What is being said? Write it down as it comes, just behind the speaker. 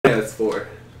it's 4.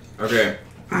 Okay.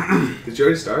 Did you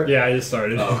already start? Yeah, I just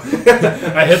started. Oh.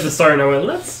 I hit the start and I went,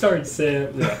 let's start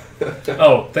Sam. Yeah.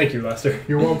 Oh, thank you, Lester.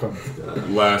 You're welcome.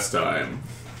 Last time,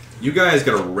 you guys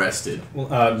got arrested.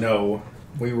 Well, no.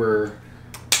 We were...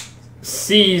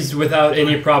 Seized without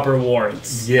any proper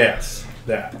warrants. Yes,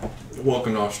 that.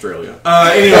 Welcome to Australia.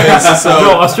 Anyways, so...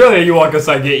 No, Australia, you walk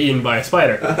outside, get eaten by a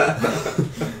spider.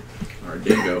 Or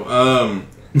dingo.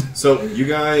 So you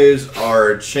guys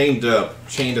are chained up,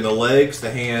 chained in the legs, the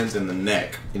hands, and the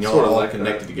neck, and y'all Sort are of all like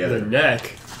connected The together. neck.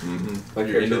 Mm-hmm. Like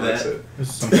You're into that? This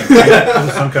is some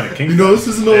kind of king. this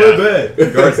isn't all Yeah. that The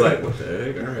bad. guard's like, what the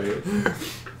heck? All right.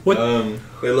 What?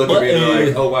 They look at me and they're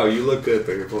like, oh wow, you look good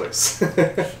for your voice.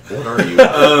 What are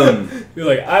you? You're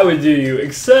like, I would do you,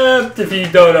 except if you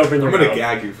don't open your I'm gonna mouth.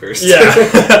 gag you first.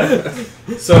 Yeah.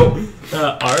 So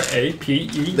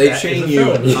R-A-P-E. they that chain is a you,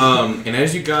 felony. and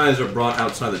as you guys are brought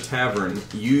outside the tavern,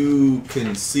 you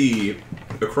can see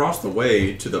across the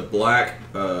way to the black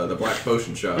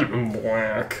potion shop.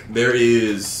 Black. There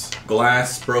is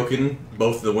glass broken,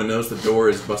 both of the windows, the door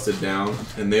is busted down,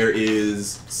 and there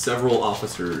is several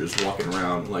officers walking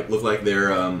around, look like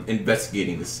they're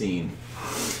investigating the scene.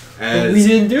 As We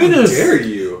didn't do How this. dare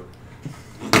you?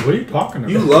 What are you talking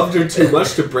about? You loved her too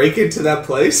much to break into that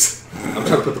place? I'm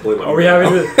trying to put the blame on Are you we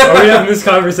now. having this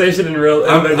conversation in real?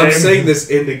 In the I'm game? saying this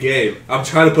in the game. I'm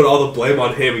trying to put all the blame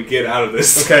on him and get out of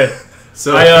this. Okay.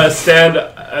 so I stand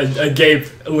agape,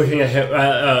 looking at him.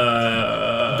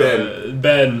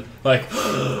 Ben, like,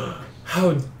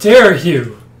 how dare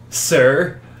you,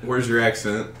 sir? where's your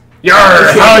accent? Yar!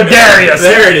 How dare you?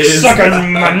 There it is.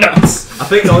 Sucking my nuts. I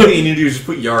think the only thing you need to do is just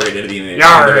put Yarg at the end of it.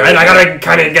 Yar! And I gotta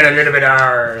kind of get a little bit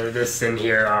of this in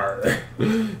here. Yar.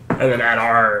 And then add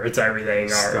R. It's everything.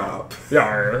 Yar. Stop.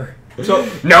 Yar. So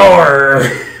Nor.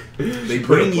 they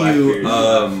bring you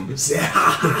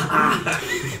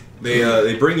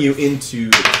they bring you into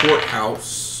the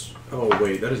courthouse. Oh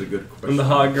wait, that is a good question. And the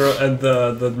hot girl and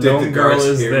the the gnome girl guards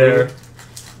is hear there. me?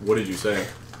 What did you say?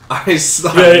 I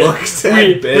Yeah, looked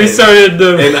at Ben we started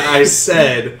the. and I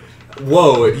said,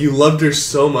 whoa, you loved her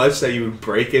so much that you would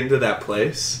break into that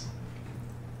place?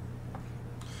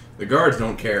 The guards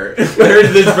don't care. They're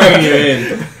just bringing you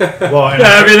in. Well, and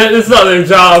Yeah, I mean, it's not their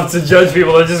job to judge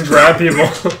people. They just grab people.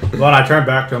 when I turned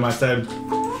back to him, I said,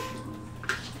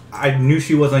 I knew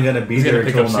she wasn't going to be He's gonna there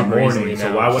pick until up in the super easily morning, so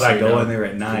now, why would so I you go know. in there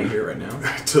at Can you night? hear right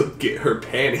now? To get her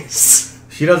panties.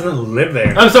 She doesn't live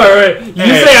there. I'm sorry. Wait. You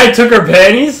Hey. say I took her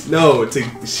panties? No,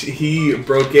 he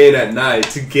broke in at night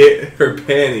to get her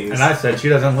panties. And I said she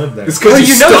doesn't live there. It's Well, because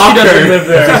you you know she stalked doesn't her. live She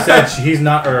there. said he's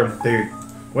not, or they,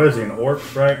 what is he, an orc,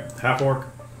 right? Half orc?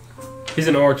 He's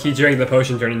an orc. He drank the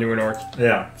potion, turned into an orc.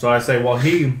 Yeah. So I say, well,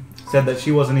 he said that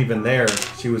she wasn't even there.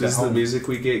 She was This at is the home. music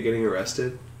we get getting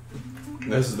arrested.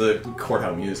 This is the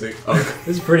courthouse music. This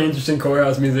is pretty interesting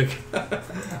courthouse music.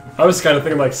 I was kind of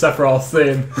thinking like Sephiroth's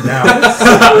theme. Now,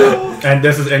 and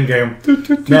this is endgame.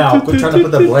 Now, quit trying to put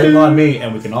the blame on me,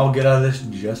 and we can all get out of this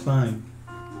just fine.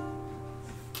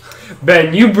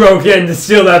 Ben, you broke in to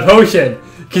steal that potion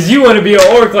because you want to be an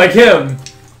orc like him.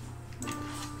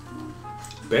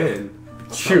 Ben.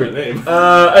 Shoot. My name.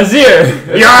 Azir.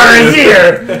 You're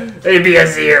Azir. Maybe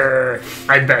Azir.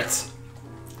 I bet.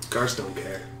 Guards don't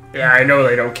care. Yeah, I know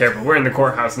they don't care, but we're in the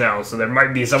courthouse now, so there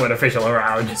might be someone official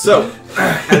around. So,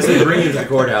 as they bring you to the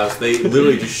courthouse, they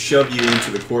literally just shove you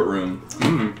into the courtroom.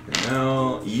 And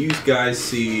now, you guys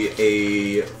see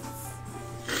a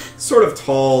sort of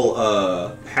tall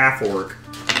half-orc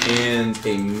and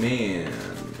a man.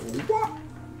 What?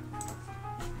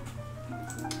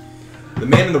 The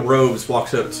man in the robes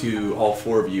walks up to all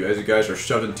four of you as you guys are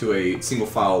shoved into a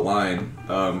single-file line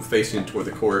facing toward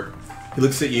the court. He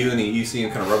looks at you and you see him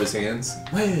kind of rub his hands.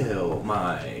 Well,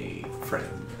 my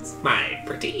friends. My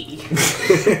pretty.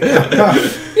 Yeah.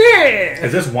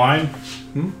 Is this wine?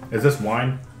 Is this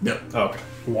wine? No. Oh, okay.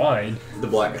 Wine. The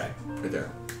black guy, right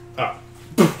there. Oh.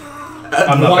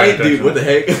 I'm not Wine, paying dude, what the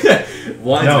heck?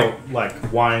 Wine's No,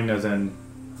 like wine as in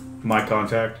my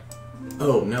contact.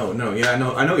 oh, no, yeah, I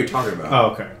know what you're talking about.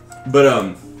 Oh, okay.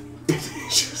 But,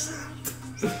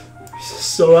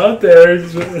 So out there.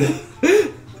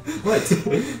 what?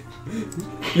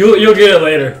 You'll get it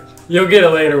later. You'll get it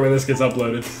later when this gets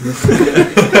uploaded.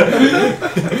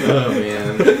 Oh,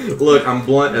 man. Look, I'm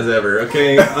blunt as ever,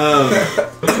 okay?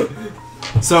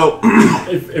 So,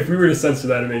 If we were to censor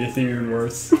that, it'd make it seem even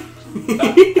worse.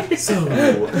 so,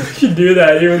 You can do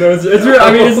that, even though it's real.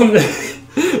 I mean, it's.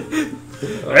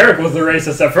 Eric was the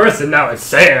racist at first, and now it's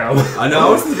Sam. I know,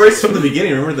 I was the racist from the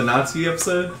beginning. Remember the Nazi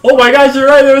episode? Oh my gosh, you're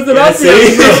right. There was the Nazi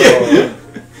episode.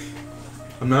 see?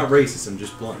 I'm not racist, I'm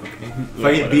just blunt, okay? If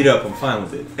I get beat up, I'm fine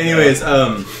with it. Anyways,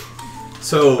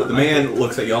 So the man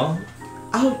looks at y'all.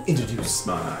 I'll introduce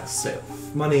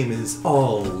myself. My name is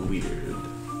All Weird.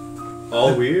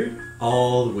 All weird?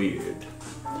 All Weird.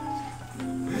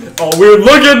 Oh, weird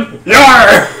looking!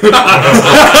 Yar!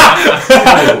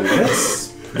 Oh,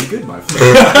 that's pretty good, my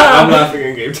friend. I'm laughing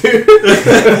in game too.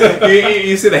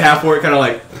 you see the half-orc kind of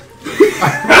like...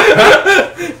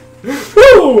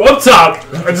 Woo! Up top!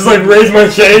 I just like raise my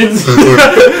chains.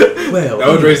 Well, That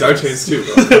would raise our chains too,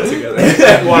 bro. Together.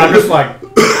 Well, I'm just like,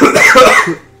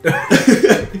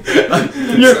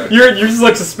 you're just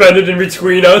like suspended in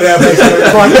between us.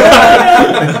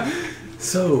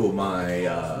 So, my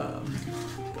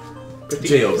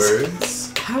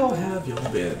jailbirds, how have you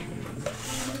been?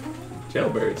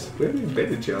 Jailbirds. We haven't even been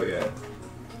to jail yet.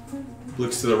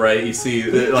 Looks to the right, you see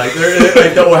they're like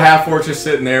double half orcs are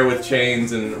sitting there with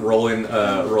chains and rolling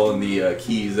the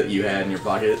keys that you had in your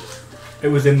pocket. it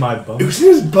was in my bum. It was in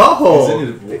his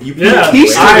butthole. You Yeah. He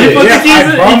I put the keys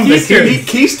in- bummed he the keistered. He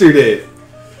keistered it.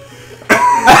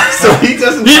 So he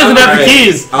doesn't. He doesn't have the Alright.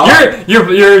 keys. I'll-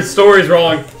 Your story's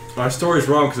wrong. My story's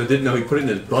wrong because I didn't know he put it in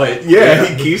his butt. Yeah,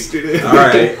 he keistered it. All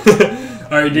right.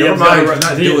 Alright, Never DM's mind, got she's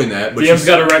not a doing that. But DM's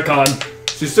got a retcon.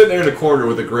 she's sitting there in the corner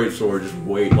with a great sword, just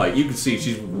wait. Like you can see,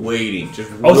 she's waiting,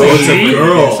 just Oh, so waiting she- to do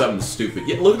girl. something stupid.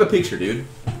 Yeah, look at the picture, dude.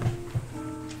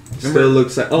 Still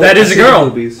looks like. Oh, That is I a see the girl.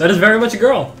 boobies. That is very much a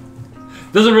girl.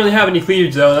 Doesn't really have any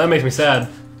cleavage though. That makes me sad.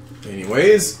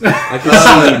 Anyways, I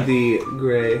can see the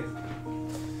gray.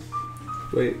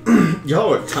 Wait.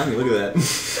 y'all are tiny. Look at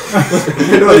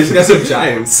that. No, he's got some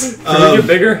giants. Can we get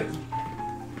bigger?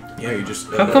 Yeah, you just.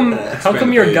 How come expand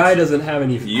the your page. guy doesn't have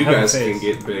any? You have a guys face? can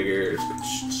get bigger.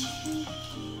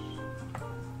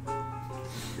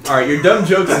 All right, your dumb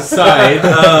jokes aside.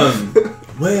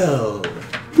 Well,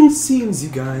 seems you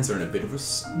guys are in a bit of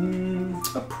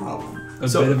a problem. A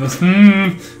So- bit of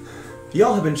a.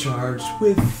 Y'all have been charged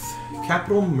with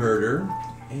capital murder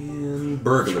and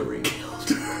burglary.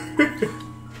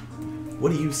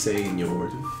 What do you say in your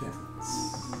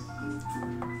defense?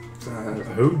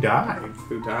 Who died?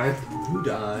 Who died? Who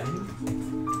died?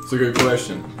 It's a good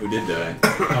question. Who did die?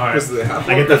 Alright. Was the half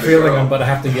I get the orc or feeling girl? I'm about to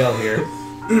have to yell here.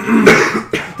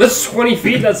 That's 20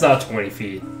 feet. That's not 20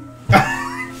 feet.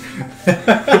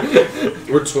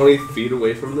 We're 20 feet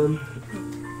away from them.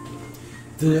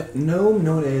 The gnome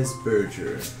known as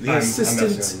Berger, the I'm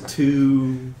assistant messing.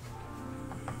 to.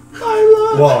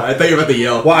 I Well, thought you were about to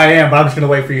yell. well, I am, but I'm just gonna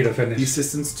wait for you to The finish.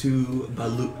 assistants to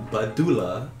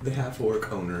Badula, the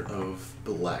half-orc owner of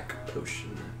Black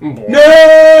Potion.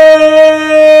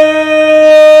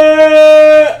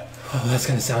 Oh, that's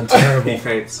gonna sound He terrible.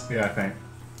 faints. Yeah, I think.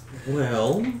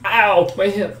 Well, Ow, my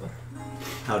hip.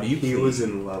 how do you He plead? was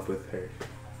in love with her.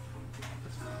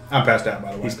 I'm passed out,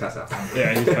 by the way. He's passed out.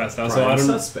 Yeah, he's passed out. So I Prime don't.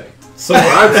 suspect. So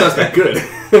I'm suspect. Good.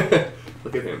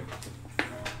 Look at him.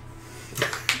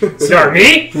 Sorry,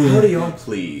 me? How do y'all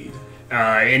plead?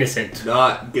 Innocent.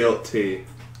 Not guilty.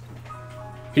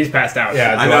 He's passed out.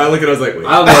 Yeah, I know. I look at it. I was like, wait.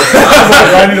 I don't know.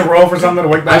 Do I need to roll for something to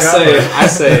wake I back up?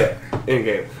 say in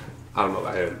game. I don't know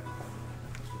about him.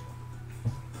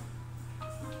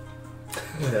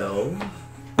 Well,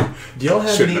 do y'all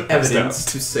have Shouldn't any have passed evidence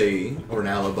out. to say or an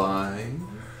alibi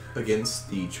against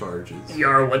the charges?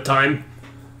 Yar, what time?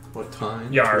 What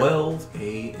time? Yard. 12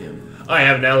 a.m. I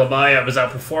have an alibi. I was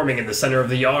out performing in the center of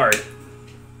the yard.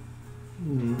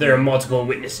 There are multiple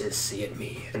witnesses seeing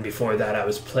me, and before that, I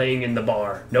was playing in the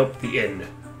bar. Nope, the inn,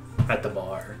 at the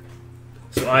bar.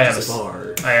 So I have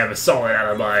bar. I have a solid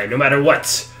alibi, no matter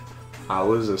what. I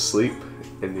was asleep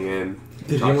in the inn. You Did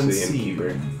can talk to anyone the see you?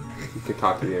 innkeeper. You can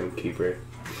talk to the innkeeper.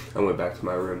 I went back to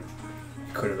my room.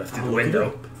 Could have left through the I'll look it window.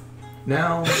 up.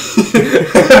 Now, I'm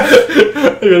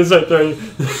gonna start throwing.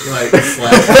 like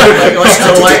slap,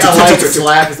 a light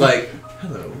slap is like,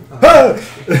 hello.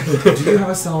 Do you have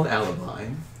a solid alibi?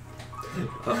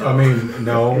 I mean,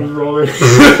 no.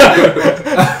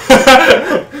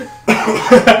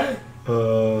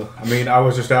 I mean, I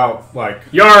was just out, like,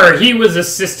 Yar, he was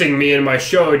assisting me in my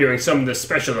show doing some of the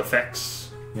special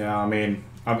effects. yeah, I mean,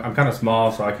 I'm kind of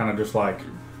small, so I kind of just, like,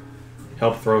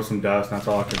 help throw some dust, and that's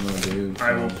all I can really do.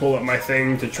 I will pull up my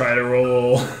thing to try to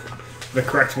roll the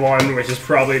correct one, which is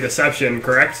probably deception,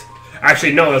 correct?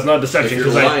 Actually, no, it's not If deception you're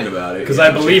because lying about it. because yeah,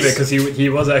 I believe it just- because he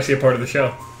was actually a part of the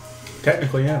show.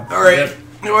 Technically, yeah. All right, Yep.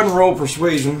 go ahead and roll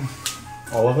persuasion.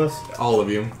 All of us? All of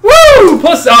you. Woo!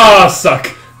 Plus, suck.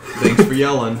 Thanks for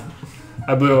yelling.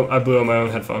 I blew on my own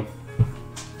headphone.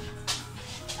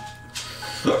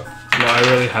 No, I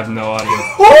really have no idea.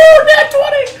 Oh, net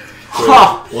 20!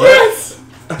 Ha! What? Yes!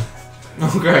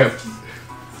 Okay.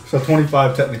 So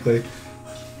 25, technically.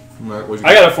 Mark, what'd you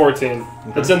I got a 14.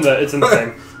 It's in the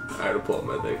thing. I had to pull up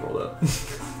my thing. Hold up.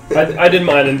 I did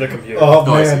mine in the computer. Oh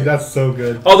Oh, I see. man, that's so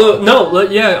good. Although, no,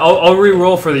 yeah, I'll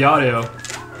re-roll for the audio.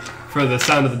 For the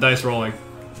sound of the dice rolling.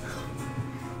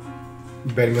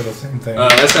 Betting on the same thing.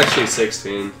 That's actually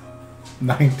 16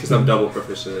 19. because I'm double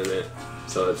proficient in it,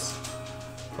 so it's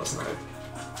 +9.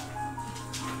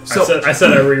 So, I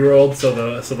said I re-rolled so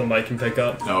the mic can pick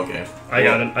up. okay. I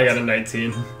got a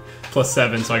 19 plus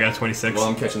 7, so I got 26. Well,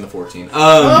 I'm catching the 14.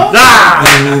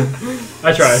 I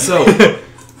tried. So,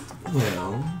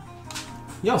 well,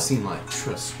 y'all seem like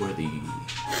trustworthy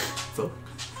folk,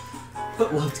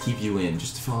 but we'll have to keep you in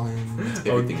just to find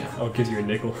everything out. I'll give you a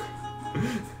nickel.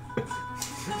 To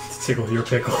tickle your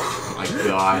pickle. Oh my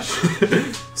gosh.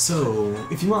 So,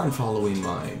 if you mind following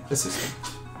my assistant.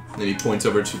 Then he points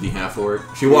over to the half-orc.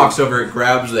 She walks over,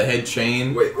 grabs the head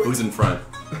chain. Wait. Who's in front?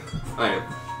 I am.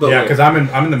 But Yeah, wait, because I'm in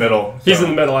the middle. He's so. in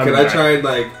the middle. I'm can in I the back. try and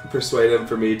like persuade him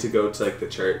for me to go to like the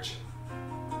church?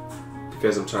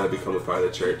 Because I'm trying to become a part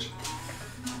of the church.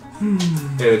 And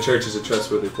the church is a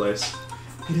trustworthy place.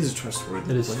 It is a trustworthy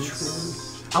It is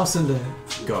place. I'll send a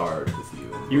guard with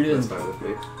you. You did. That's fine with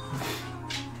me.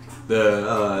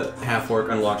 The half-orc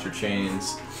unlocks your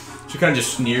chains. She kind of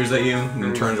just sneers at you and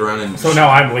then turns around and So now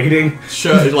I'm leading.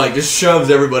 just shoves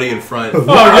everybody in front. Oh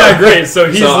yeah, great. So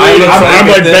he's So I leading, look so like I'm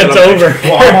it like then, bent but I'm over.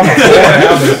 Well, I'm on the floor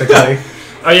now, basically.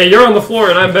 Oh yeah, you're on the floor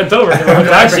and I'm bent over.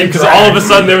 Actually, because all of a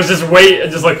sudden there was just weight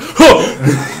and just like, huh!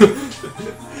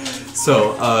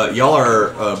 So, y'all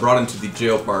are brought into the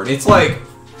jail part. It's like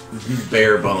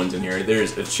bare bones in here.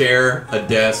 There's a chair, a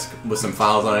desk with some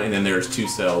files on it, and then there's 2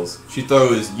 cells. She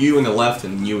throws you in the left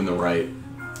and you in the right.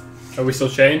 Are we still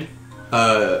chained?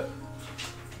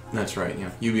 That's right, yeah.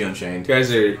 You be unchained. You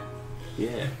guys are.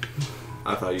 Yeah.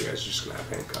 I thought you guys were just gonna have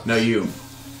handcuffs. No, you.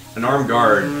 An armed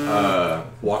guard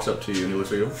walks up to you and he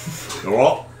looks at you.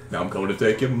 Alright, now I'm coming to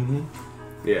take him.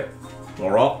 Yeah.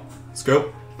 Alright, let's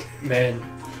go. Man,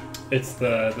 it's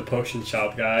the potion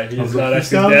shop guy. He's was not like,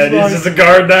 actually "Sounds dead. like-" He's just a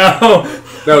guard now.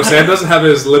 No, Sam doesn't have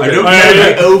his lip. I don't Oh, know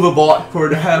yeah, the overbought for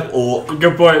the half orc.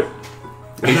 Good point.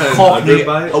 He Yeah, caught me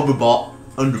underbite? overbought,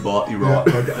 underbought, you're right.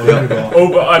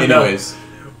 Over under. Anyways,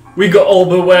 We got all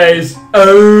the ways.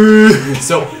 Oh.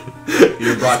 so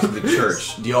you're brought to the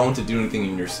church. Do y'all want to do anything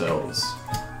in yourselves?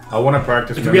 I want to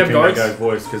practice Do we have mimicking that guards? guy's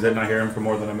voice because didn't I hear him for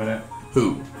more than a minute?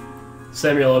 Who?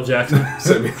 Samuel L. Jackson.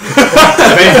 Basically,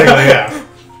 yeah.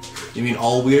 You mean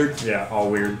all weird? Yeah, all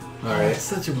weird. Alright.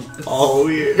 Such a All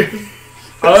weird.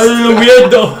 oh,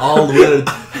 weirdo. All weird.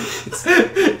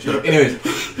 Shut up. Anyways.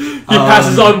 He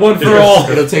passes on one for all.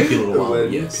 It'll take you a little while,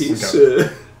 When yes. piece,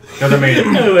 Because I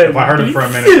mean, if I heard him for a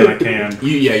minute, then I can.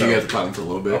 You guys are talking for a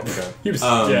little bit. Okay. He was,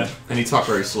 And he talked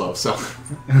very slow, so.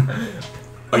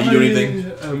 Are you doing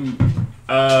anything?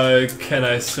 Can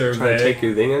I survey Trying to take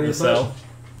your thing out of the your cell?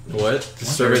 What?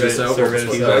 Survey the cell? survey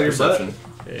the Keep cell. that perception.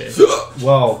 Yeah.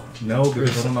 Well, no,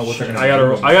 because I don't know what they're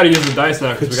gonna do. I gotta use the dice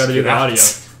now because we gotta do the audio.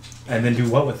 And then do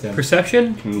what with them?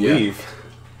 Perception? Yeah. Leave.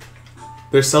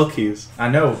 They're cell keys. I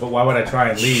know, but why would I try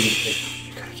and leave?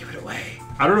 You gotta give it away.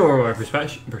 I don't know where my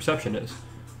perception is.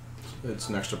 It's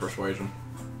next to persuasion.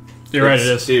 You're right, it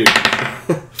is. Dude.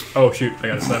 Oh shoot, I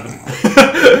got a 7.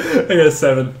 I got a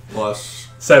 7. Plus.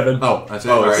 7. Oh, that's it.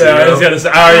 Oh, Alright. Yeah, I just got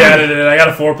a. Oh yeah, I got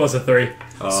a 4 plus a 3.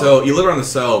 So you look around the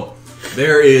cell.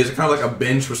 There is kind of like a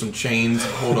bench with some chains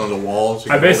hold on the walls.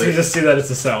 You I can hold basically it. just see that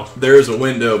it's a cell. There is a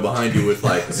window behind you with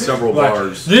like several Like,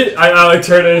 bars, I like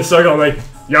turn in a circle. I'm like,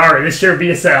 Yari, this should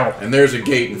be a cell. and there's a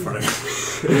gate in front of you.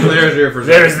 There's your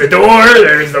perception. There's the door.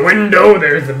 There's the window.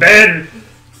 There's the bed.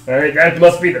 All right, that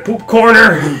must be the poop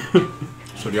corner.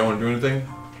 So do y'all want to do anything?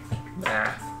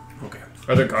 Nah. Okay.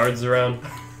 Are there guards around?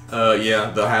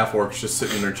 Yeah, the half orc's just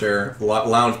sitting in her chair,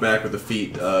 lounge back with the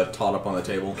feet taut up on the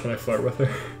table. Can I flirt with her?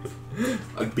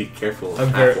 I'd be careful. I'm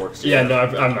Half very. orcs. Yeah, no,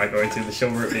 I'm not going to. She'll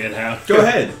rip me in half. Go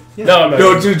ahead. No, I'm not.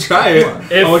 Don't you try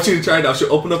it. If- I want you to try it now.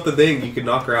 She'll open up the thing. You can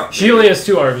knock her out. She only has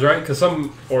 2 arms, right? Because some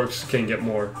orcs can get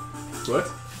more.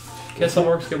 What? Can some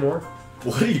orcs get more?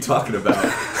 What are you talking about?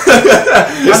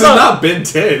 This is not Ben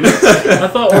 10. I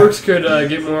thought orcs could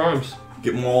get more arms.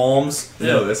 Get more arms? Yeah.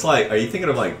 No, it's like, are you thinking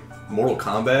of like Mortal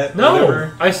Kombat? or No,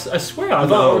 whatever? I swear I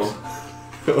thought No. orcs.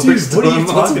 Dude, what are you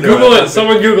talking about? Google it.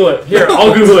 Someone Google it. Here,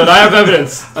 I'll Google it. I have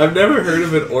evidence. I've never heard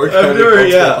of an orc I've having never-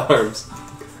 multiple yeah. arms.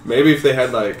 Maybe if they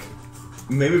had like.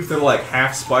 Maybe if they're like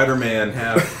half Spider-Man,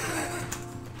 half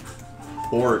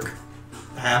orc,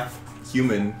 half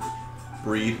human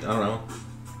breed. I don't know.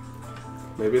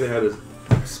 Maybe they had a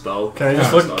spell. Can I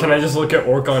just look? Can I just look at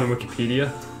orc on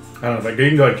Wikipedia? I don't know, but you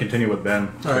can go ahead and continue with Ben.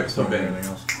 Alright, so Ben. Anything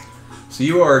else? So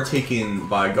you are taken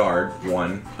by guard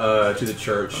one to the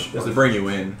church as they bring you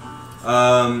in.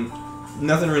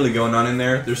 Nothing really going on in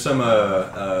there. There's some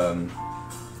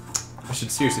I should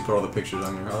seriously put all the pictures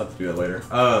on here. I'll have to do that later.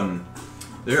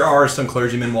 There are some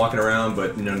clergymen walking around,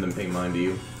 but none of them pay mind to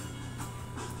you.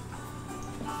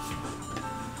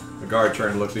 The guard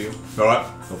turns and looks at you. All right,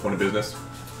 no funny business.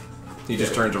 He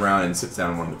just turns around and sits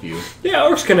down in one of the pews. Yeah,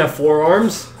 orcs can have 4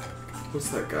 arms. What's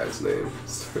that guy's name?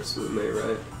 Starts with an A,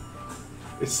 right?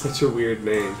 It's such a weird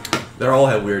name. They all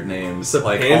have weird names. It's a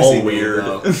like pansy all weird.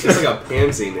 Name, it's like a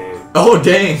pansy name. Oh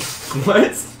dang!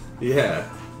 What? Yeah.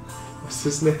 What's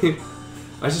his name?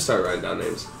 I should start writing down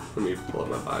names. Let me pull up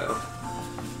my bio.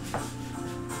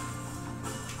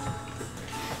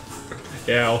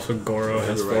 Yeah, also Goro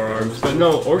has You're 4 right, arms. But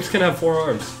no, orcs can have 4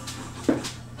 arms. I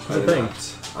That's the did thing.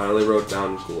 not. I only wrote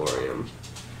down Glorium.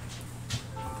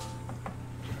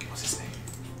 What's his name?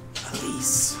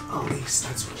 Elise. Elise,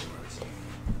 that's what it was.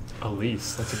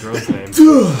 Elise, that's a girl's name. That's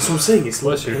what I'm saying. It's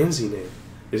Bless not a you. pansy name.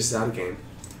 It's just out of game.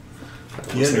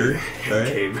 Yeah, nerd.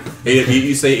 Alright. Game. Hey,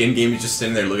 you say in game, he's just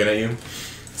sitting there looking at you.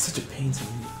 Such a pain to me.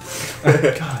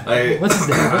 I, What's his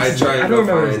name? What's I his try name? I and don't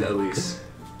go remember find his name. Elise.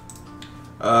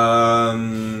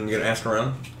 You gonna ask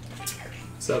around?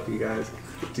 What's up, you guys?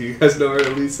 Do you guys know where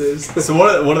Elise is? So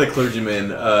one of the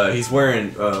clergymen, he's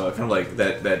wearing kind of like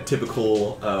that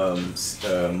typical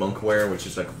monk wear, which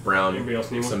is like brown, Anybody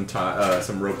else need one?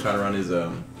 some rope tied around his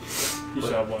You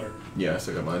should have water. yeah, I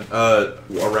still got mine.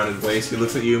 Around his waist. He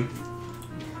looks at you.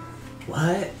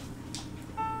 What?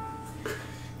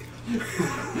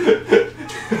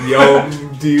 Yo,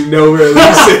 do you know where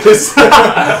Elise is?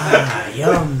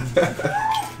 Yum.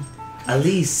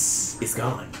 Elise is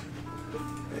gone.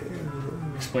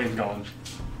 Explain gone.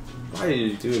 Why are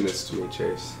you doing this to me,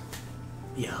 Chase?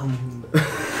 Yum.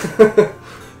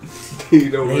 Do you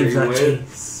know where Name's you not went?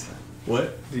 Chase.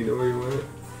 What? Do you know where you went?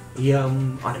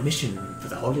 Yum. On a mission for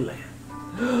the Holy Land.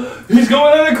 He's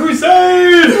going on a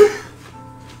crusade!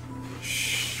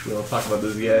 Shh, we don't talk about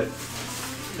this yet.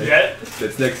 Yeah.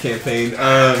 That's next campaign.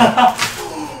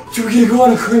 Dude, we're gonna go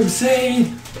on a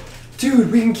crusade!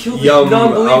 Dude, we can kill the Yum,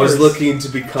 non-believers. I was looking to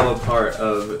become a part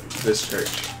of this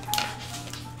church.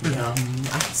 Yum.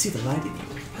 I can see the light in you.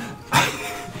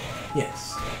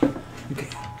 Yes. Okay.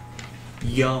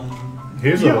 Yum.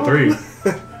 Here's level 3.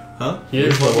 Huh? He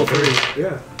is level 3.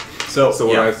 Yeah. So So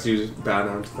what yeah. I have to do is bow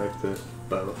down to like the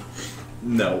bow.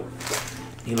 No.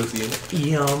 He looks at you.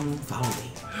 Yum. Follow me.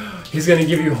 He's gonna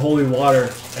give you holy water,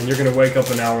 and you're gonna wake up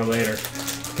an hour later.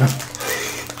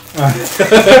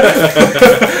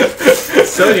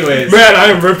 So anyways, Man, I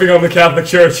am ripping on the Catholic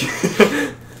Church.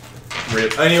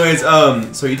 rip. Anyways,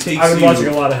 so he takes I've been you. watching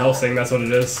a lot of Hellsing, that's what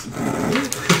it is.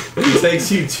 He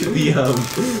takes you to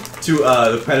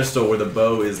the pedestal where the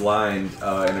bow is lined in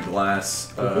a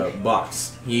glass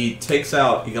box. He takes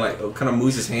out. He kind of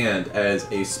moves his hand as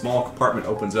a small compartment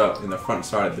opens up in the front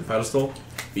side of the pedestal.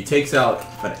 He takes out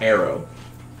an arrow.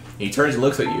 He turns and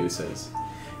looks at you. He says,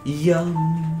 Yum.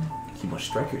 "You must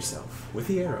strike yourself with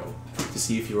the arrow to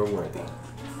see if you are worthy."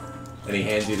 And he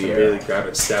hands you I the really arrow. grab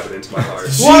it, stab it into my heart.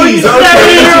 Jeez,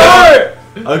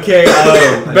 okay.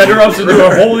 Better off to do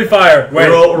a holy fire. Wait.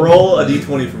 roll a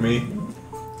d20 for me.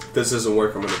 This doesn't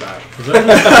work, I'm gonna die.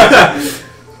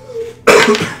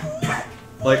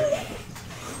 Like,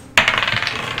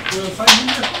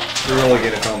 you're rolling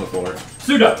it on the floor.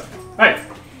 Suda! Hey!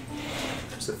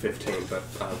 It's a 15, but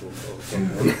I will overcome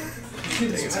them.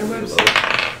 Dang, it's gonna be low.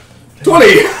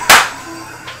 20!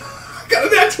 Got a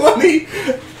nat 20!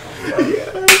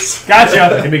 Yes!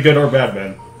 Gotcha! It can be good or bad,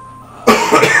 man.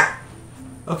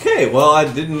 Okay, well, I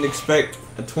didn't expect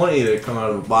a 20 to come out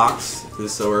of the box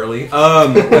this so early.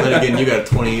 And then again, you got a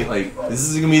 20. Like, this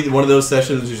is gonna be one of those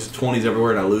sessions where there's just 20s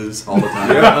everywhere and I lose all the time.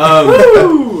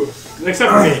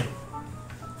 Except for me.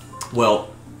 Well,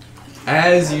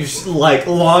 as you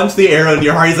launch the arrow into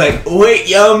your heart, he's like, "Wait,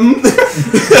 yum!"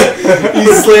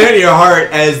 You slam it in your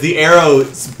heart as the arrow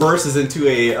bursts into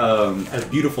a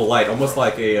beautiful light, almost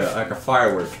like a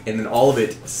firework, and then all of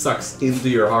it sucks into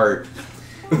your heart.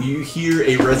 You hear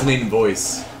a resonating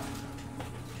voice.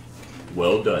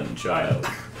 "Well done, child."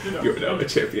 You're now the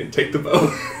champion. Take the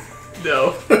bow.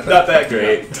 No, not that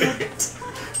great.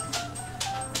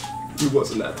 It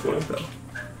wasn't that 20, though.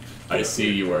 I see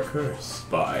you are cursed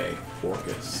by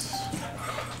Orcus.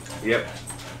 Yep.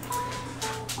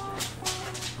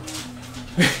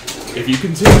 If you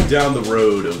continue down the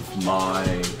road of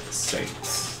my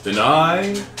saints, then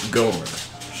I, Gomer,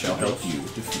 shall help you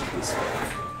defeat this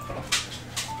foe.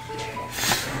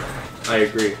 I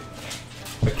agree.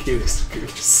 Achilles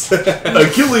agrees.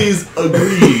 Achilles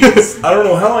agrees. I don't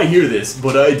know how I hear this,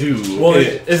 but I do. Well,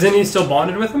 isn't he still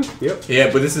bonded with him? Yep.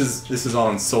 Yeah, but this is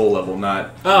on soul level,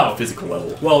 not Oh. physical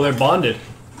level. Well, they're bonded.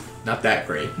 Not that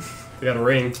great. They got a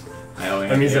ring.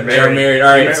 That means they're they are married. married.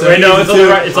 All right. So Wait, no, he's it's on the the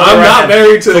two- right. It's on I'm the right not hand. married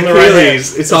to It's the on the right Achilles.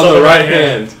 hand. It's on the right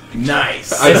hand.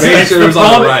 Nice. I made sure it was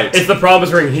on the right. It's the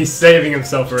promise ring. He's saving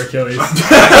himself for Achilles.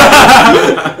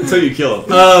 Until you kill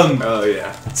him. Oh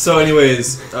yeah. So,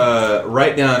 anyways,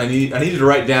 write down. I need you to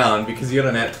write down because you got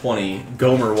a nat 20.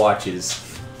 Gomer watches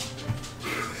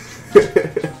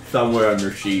somewhere on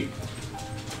your sheet.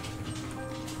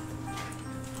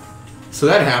 So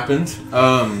that happened. So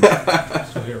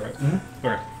here, right?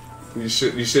 Okay. You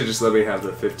should just let me have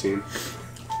the 15.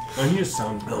 I need to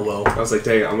sound. Oh well. I was like,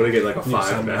 dang, I'm gonna get like a I need to 5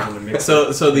 sound now. down to me.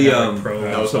 So the Yeah, like pro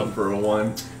I was stuff. hoping for a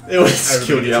 1. It would have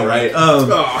killed you Everybody outright.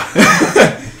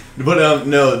 Oh. But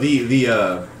no,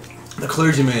 the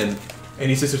clergyman and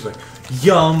his sister's like,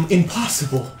 yum,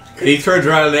 impossible. And he turns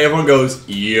around and everyone goes,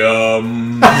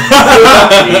 yum,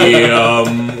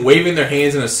 yum, waving their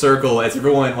hands in a circle as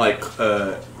everyone like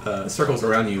circles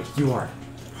around you. You are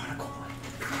prodigal.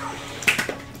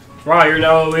 Wow, you're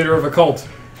now a leader of a cult.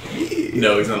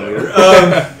 No, he's not a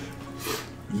leader.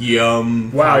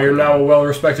 Yum. Wow, you're now a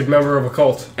well-respected member of a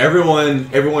cult.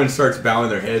 Everyone starts bowing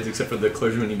their heads except for the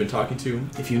clergyman you've been talking to.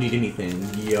 If you need anything,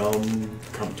 yum,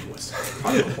 come to us.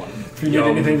 Prodigal one. If you need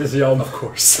anything, just yell. Of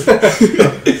course.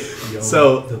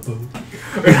 So,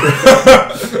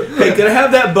 hey, can I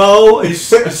have that bow?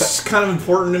 It's kind of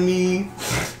important to me.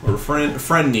 Or a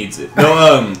friend needs it.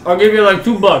 No, I'll give you like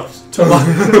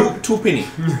 $2. two penny.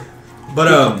 But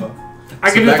I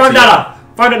so give you back to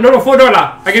 $5. No,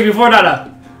 $4. I give you $4.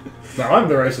 Now I'm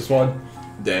the racist one.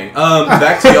 Dang.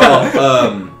 Back to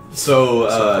y'all.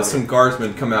 So some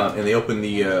guardsmen come out and they open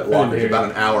the lockers. About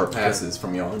an hour passes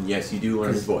from y'all, and yes, you do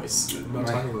learn his voice. I'm not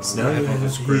talking about No, that. you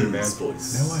have screwed, man. his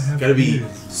voice. No, I have Gotta be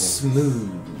his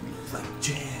smooth, like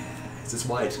jazz. That's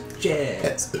why it's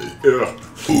jazz.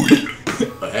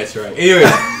 That's right. Anyway,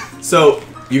 so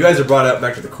you guys are brought up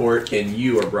back to the court, and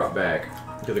you are brought back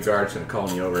because the guard's gonna call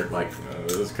you over. Like,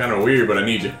 this is kind of weird, but I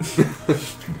need you.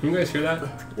 Can you guys hear that?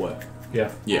 What? Yeah.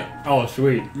 Yeah. Oh,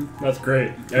 sweet. That's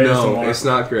great. No, ASMR. it's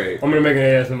not great. I'm gonna make an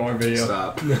ASMR video.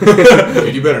 Stop.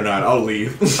 Dude, you better not. I'll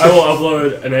leave. I will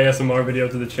upload an ASMR video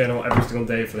to the channel every single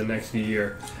day for the next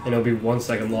year, and it'll be 1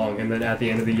 second long. And then at the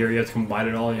end of the year, you have to combine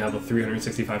it all, and you have a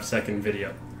 365-second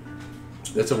video.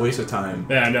 That's a waste of time.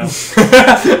 Yeah, I know.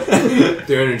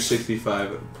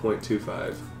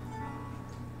 365.25.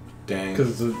 Dang.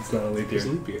 Because it's not a leap year. It's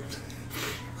leap year.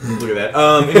 Look at that.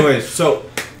 Anyways, so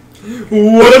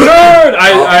What a nerd!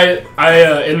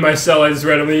 I in my cell, I just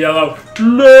randomly yell out,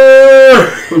 nerd!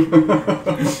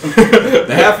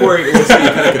 the half-orc looks at you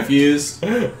kind of confused.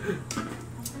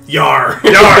 Yar.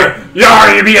 Yar!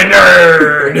 Yar, you be a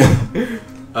nerd!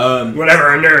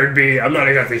 Whatever a nerd be, I'm not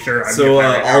exactly sure. So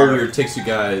Oliver takes you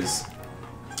guys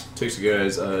to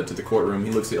the courtroom.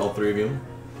 He looks at all three of you.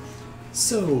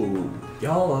 So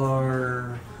y'all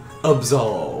are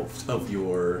absolved of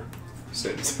your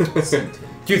Sentence. sentence.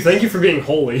 Dude, thank you for being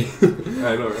holy.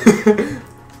 I know, right?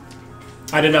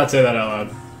 I did not say that out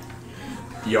loud.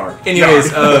 Yar. Anyways,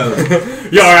 Yar,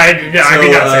 I did not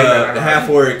say that out the loud.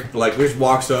 half-orc just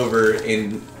walks over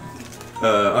and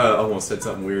I almost said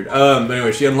something weird. But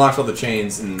anyway, she unlocks all the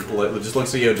chains and just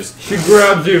looks at you. Just She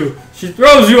grabs you. She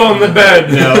throws you on the bed.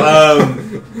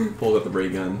 pulls up the ray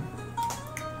gun.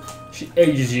 She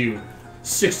ages you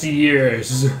 60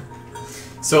 years.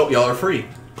 So y'all are free.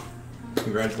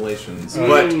 Congratulations. But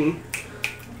what do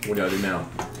y'all do now?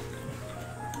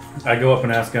 I go up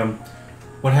and ask him,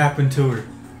 what happened to her?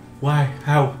 Why?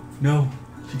 How? No,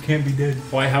 she can't be dead.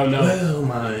 Why, how, no? Well,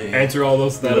 my Answer all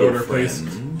those in that little order, please.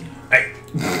 friend. Hey.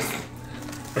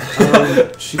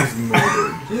 She was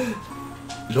murdered.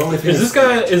 The only thing Is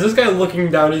this guy looking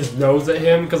down his nose at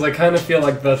him? Because I kind of feel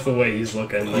like that's the way he's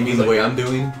looking. You Like, mean he's the like, way I'm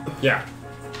doing? Yeah.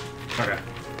 Okay.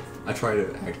 I try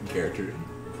to act in character.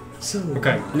 So,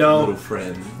 Okay, my no. little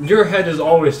friend. Your head is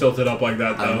always tilted up like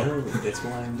that, I though. know. That's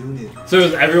why I'm doing it. So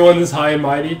is everyone this high and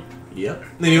mighty? Yep.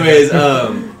 Anyways,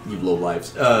 you low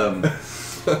lives.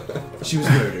 She was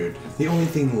murdered. The only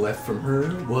thing left from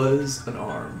her was an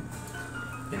arm.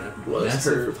 And a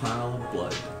massive pile of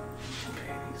blood.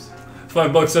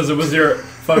 $5 says it was your.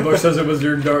 $5 says it was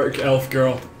your dark elf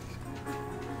girl.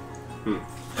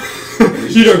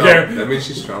 You don't care. That means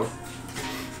she's strong.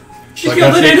 She Like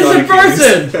killed I an said, innocent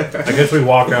person. I guess we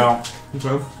walk out,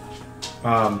 Okay.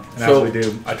 and So- as we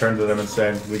do, I turn to them and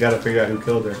say, we gotta figure out who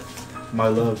killed her. My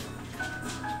love.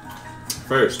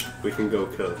 First, we can go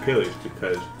kill Achilles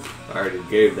because I already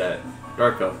gave that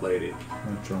dark elf lady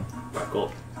That's true. my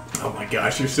gold. Oh my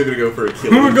gosh, you're still gonna go for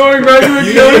Achilles. We're going back to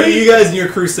You guys in your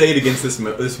crusade against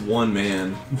this one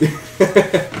man.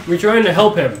 We're trying to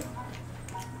help him.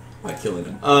 By killing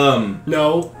him.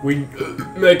 No, we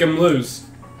make him lose.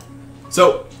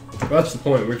 So Well, that's the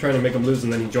point. We're trying to make him lose,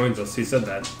 and then he joins us. He said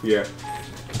that. Yeah.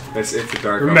 It's the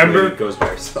dark. Remember? It goes by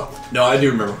herself. No, I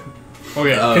do remember. Oh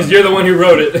yeah, because you're the one who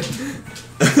wrote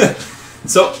it.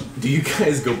 So, do you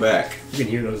guys go back? You can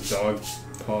hear those dog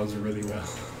paws really well.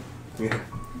 Yeah.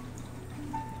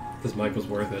 This Michael's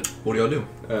worth it. What do y'all do?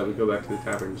 We go back to the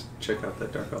tavern. Check out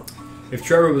that dark elf. If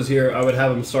Trevor was here, I would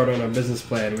have him start on our business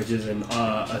plan, which is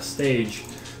a stage,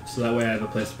 so that way I have a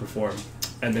place to perform,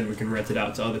 and then we can rent it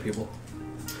out to other people.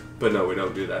 But no, we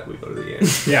don't do that. We go to the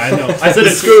end. Yeah, I know. I said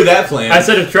Screw that plan. I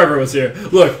said if Trevor was here.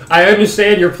 Look, I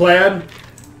understand your plan.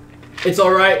 It's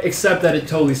alright, except that it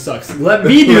totally sucks. Let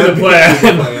me do the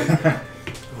plan!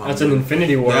 That's an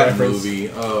Infinity War that reference. movie.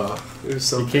 It was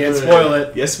so You can't good. spoil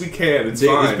it. Yes, we can. It's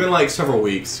It's fine. been like several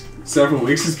weeks. several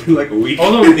weeks. It's been like a week.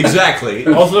 Also, Exactly.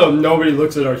 also, nobody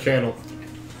looks at our channel.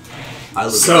 I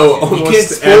look So, at it. You almost can't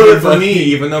spoil it for everybody- me,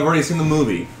 even though I've already seen the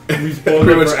movie. We spoiled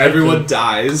Pretty it much for everyone Epson.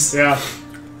 dies. Yeah.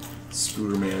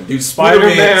 Spider-Man. Dude,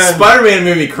 Spider-Man. Spider-Man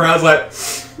made me cry. I was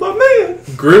like, my man.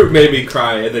 Groot made me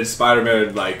cry, and then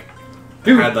Spider-Man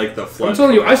Dude, had like the flood. I'm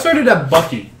telling you, I started at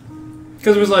Bucky.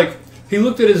 Because it was like, he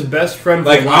looked at his best friend for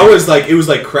Like life. I was like, it was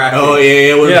like cracking. Oh,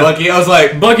 yeah, with Yeah. Bucky. I was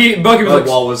like, Bucky was The like,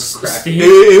 wall was cracking. Steve?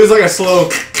 it was like a slow.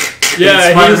 Yeah,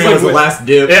 and he was Spider-Man like, was the last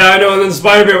dip. yeah, I know, and then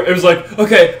Spider-Man, it was like,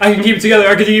 okay, I can keep it together,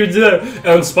 I can keep it together. And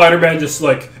then Spider-Man just,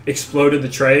 like, exploded the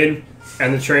train,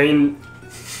 and the train,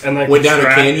 and, like, Went down a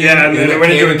track- canyon. Yeah, and then that it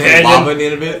went into a had canyon. lava at the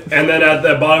end of it. And then at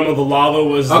the bottom of the lava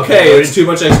was the Okay, void. it's too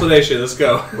much explanation. Let's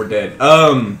go. We're dead.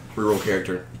 Reroll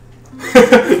character.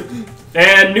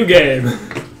 And new game.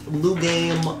 Blue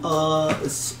game.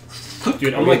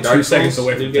 Dude, I'm Okay, like Dark 2 seconds Souls,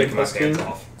 away new from game taking my plus pants two.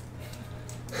 off.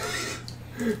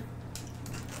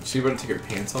 She about to take her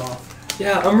pants off.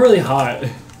 Yeah, I'm really hot.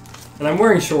 And I'm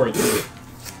wearing shorts.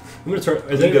 I'm gonna turn.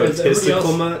 Is everybody Egotistical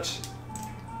else? much?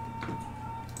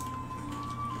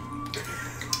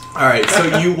 All right, so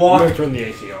you I'm walk. gonna turn the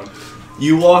AC on.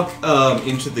 You walk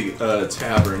into the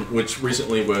tavern, which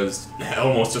recently was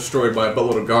almost destroyed by a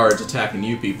boatload of guards attacking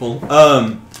you people.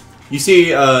 You see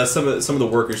some of the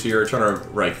workers here are trying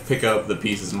to pick up the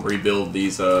pieces and rebuild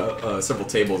these several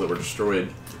tables that were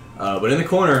destroyed. But in the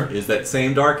corner is that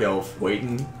same dark elf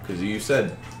waiting because you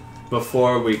said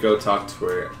Before we go talk to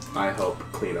her, I help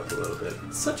clean up a little bit.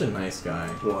 such a nice guy.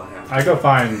 Well, I have I go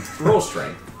find Roll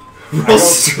strength. roll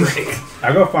strength.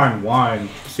 I go find wine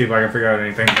to see if I can figure out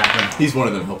anything happening. He's one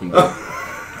of them helping.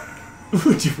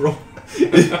 Would you roll?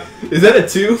 Is that a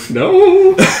 2?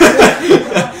 No.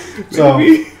 So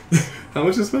Maybe. How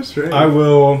much is my strength? I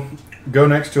will go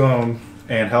next to him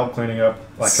and help cleaning up,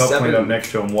 help clean 7. up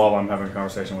next to him while I'm having a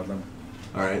conversation with him.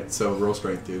 All right, so roll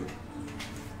strength 2.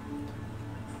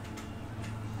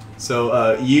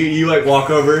 So you walk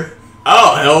over.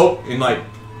 I'll help and like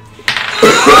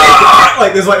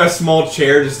there's like a small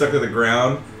chair just stuck to the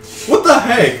ground. What the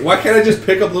heck? Why can't I just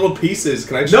pick up little pieces?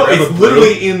 Can I just No, grab it's a broom?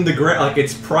 literally in the ground. Like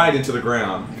it's pried into the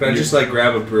ground. Can I just like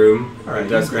grab a broom? All right, and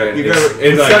dust you grab- it you and grab it.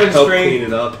 and, like 7 help strength. clean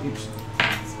it up?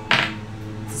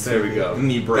 There we go.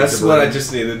 And you break That's the what broom. I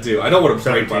just need to do. I don't want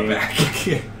to break my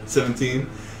 17. back. 17.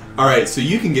 All right, so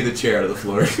you can get the chair out of the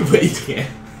floor, but you can't.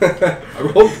 I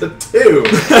rolled a 2.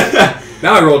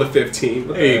 Now I rolled a 15.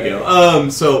 What There the you heck? go.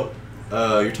 So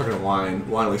you're talking to Wine.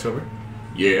 Wine looks over.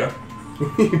 Yeah.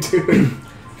 What are you doing?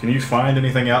 Can you find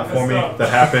anything out for me What's up? that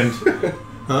happened?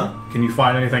 Huh? Can you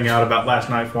find anything out about last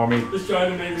night for me? Just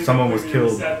trying to make Someone was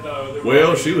killed.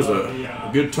 Well, she was a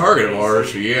good target of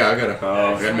ours, so yeah, I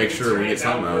gotta make sure we get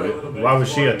something out of it. Why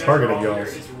was she a target of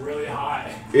yours? It's really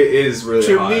high. It is really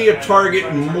To hot. me, a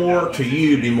target more to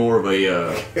you would be more of a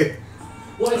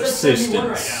Well, it's at 71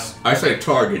 right assistance. I say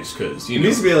targets because you It know,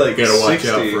 needs to be like you gotta watch 60.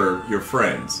 out for your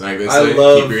friends. Like they I say,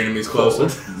 love keep your enemies closer.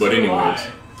 cold. But anyways,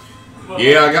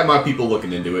 yeah, I got my people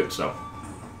looking into it. So,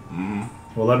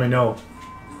 Well, let me know.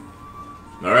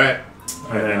 all right.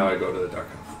 And now I go to the dark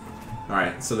elf. All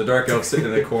right, so the dark elf sitting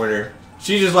in the corner.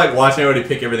 She's just like watching everybody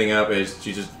pick everything up as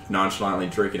she's just nonchalantly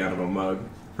drinking out of a mug.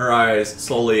 Her eyes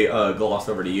slowly gloss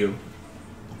over to you.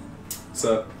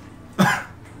 So,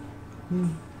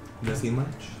 Nothing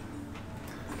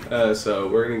much. so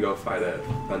we're gonna go fight a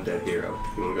undead hero.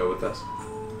 You wanna go with us?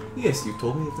 Yes, you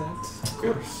told me of that. Of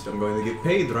course, I'm going to get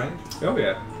paid, right? Oh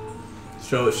yeah.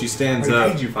 So she stands I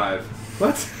up. paid you 5.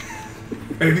 What?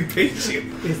 I already paid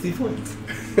you. It's the point.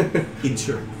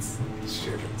 Insurance.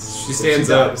 She stands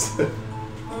up.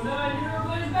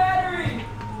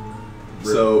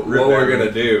 So Rip what we're battery.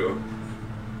 gonna do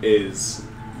is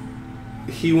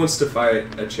he wants to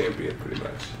fight a champion pretty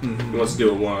much. Mhm. He wants to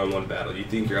do a one-on-one battle. You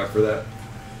think you're up for that?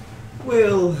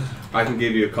 Well, I can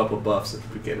give you a couple buffs at the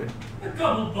beginning. A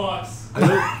couple bucks.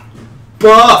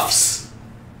 Buffs!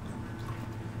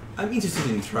 I'm interested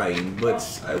in trying,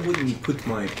 but I wouldn't put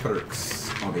my perks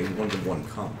on a one-to-one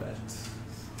combat.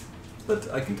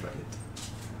 But I can try it.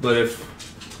 But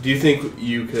do you think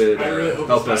you could I really hope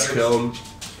help it's us better. kill him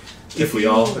if we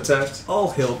all attacked?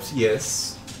 All helps,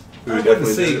 yes. We I would wouldn't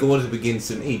definitely say do it. goes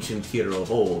against an ancient hero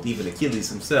of old, even Achilles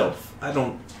himself.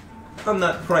 I'm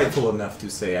not prideful enough to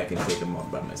say I can take him on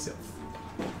by myself.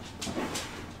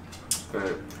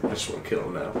 Alright, I just want to kill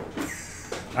him now.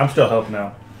 I'm still helping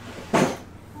out.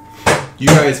 You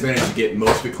guys managed to get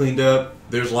most of it cleaned up.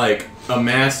 There's like a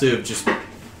massive just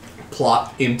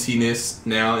plot emptiness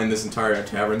now in this entire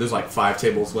tavern. There's like 5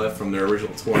 tables left from their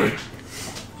original 20.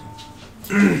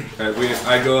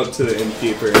 I go up to the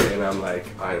innkeeper and I'm like,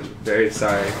 I'm very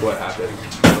sorry what happened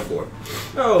before.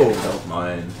 Oh, don't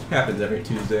mind. Happens every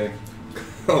Tuesday.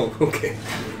 Oh, okay.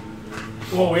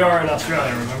 Well, we are in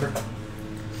Australia, remember?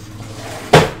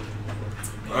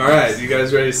 Alright, you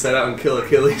guys ready to set out and kill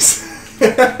Achilles?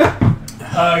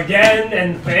 Again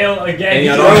and fail again. And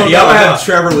y'all He's don't rolling have up.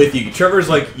 Trevor with you. Trevor's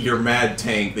like your mad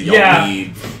tank that y'all Yeah.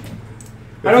 need.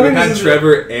 If I don't we think had this is-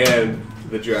 Trevor and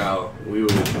the Drow, we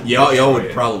would. Y'all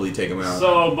would probably take him out.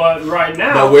 So, but right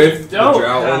now, But with we the don't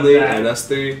Drow have only that. and us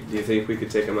 3, do you think we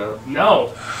could take him out?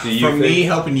 No. Do you For think? me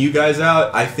helping you guys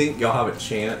out, I think y'all have a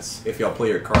chance if y'all play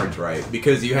your cards right.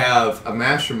 Because you have a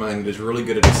mastermind that is really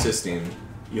good at assisting.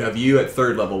 You have you at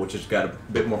 3rd level, which has got a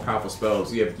bit more powerful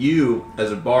spells. You have you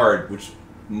as a bard, which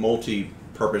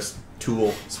multi-purpose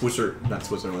tool, Swiss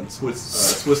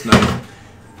knife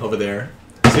over there.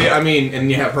 See, I mean, and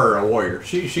you have her, a warrior.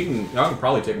 She can, y'all can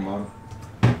probably take him on.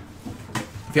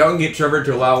 If y'all can get Trevor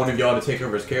to allow one of y'all to take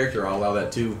over his character, I'll allow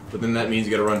that too. But then that means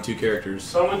you gotta run 2 characters.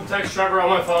 Someone text Trevor on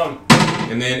my phone.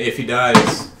 And then if he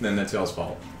dies, then that's y'all's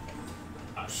fault.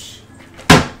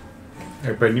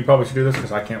 Hey, Braden, you probably should do this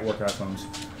because I can't work iPhones.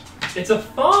 It's a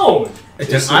phone.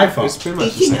 It's an iPhone. It's pretty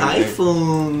much the same thing.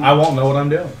 iPhone. I won't know what I'm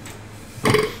doing.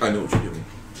 I know what you're doing.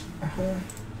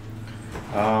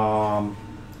 I'm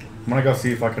gonna go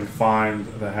see if I can find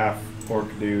the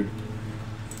half-orc dude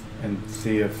and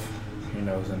see if he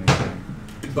knows anything.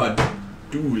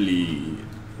 Baduli.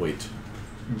 Wait.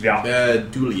 Yeah.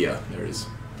 Dulia. There it is.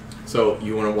 So,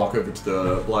 you want to walk over to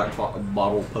the black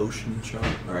bottle potion shop?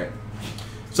 Alright.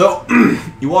 So,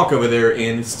 you walk over there,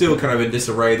 and it's still kind of in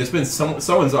disarray. There's been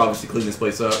someone's obviously cleaned this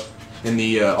place up, and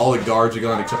all the guards are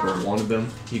gone except for one of them.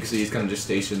 You can see he's kind of just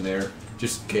stationed there,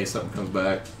 just in case something comes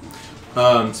back.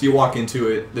 So you walk into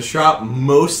it. The shop,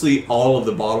 mostly all of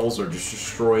the bottles are just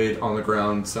destroyed on the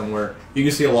ground somewhere. You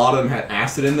can see a lot of them had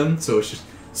acid in them, so it's just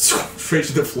straight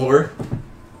to the floor.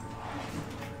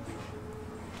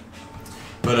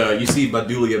 But you see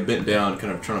Badulia bent down,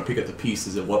 kind of trying to pick up the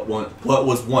pieces of what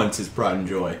was once his pride and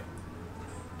joy.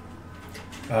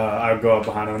 I go up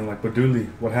behind him and I'm like, Baduli,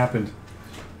 what happened?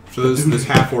 So this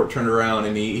half-orc turned around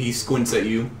and he squints at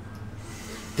you.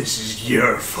 This is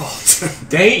your fault.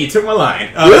 Dang it, you took my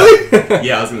line. Really?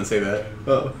 Yeah, I was gonna say that.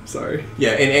 Oh, sorry.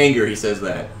 Yeah, in anger he says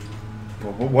that.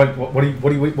 What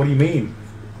do you mean?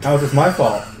 How is this my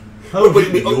fault? How is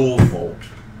it your fault?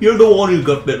 You're the one who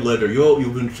got that letter.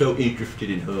 You've been so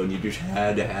interested in her and you just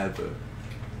had to have her.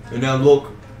 And now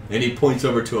look, and he points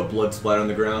over to a blood splatter on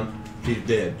the ground. She's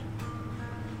dead.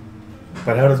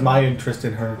 But how does my interest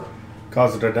in her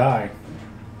cause her to die?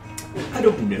 I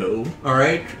don't know.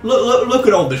 Alright? Look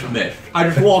at all this mess. I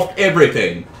just lost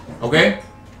everything. Okay?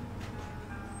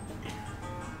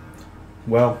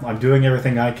 Well, I'm doing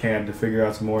everything I can to figure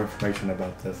out some more information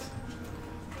about this.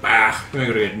 Bah, you ain't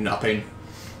gonna get nothing.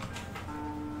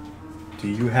 Do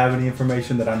you have any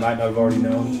information that I might not have already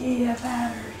known? Yeah,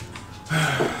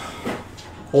 battery.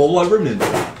 All I remember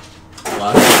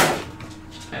last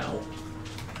now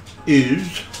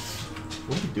is...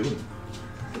 What are you doing?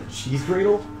 A cheese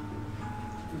dreidel?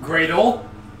 Gradle.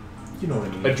 You know what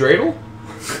I mean. A dreidel?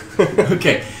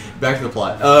 Okay, back to the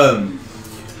plot.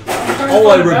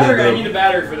 All I I remember- need a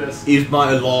battery for this. Is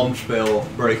my alarm spell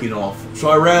breaking off.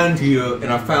 So I ran here and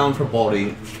I found her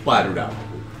body splattered out.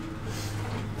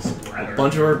 A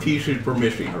bunch of her pieces were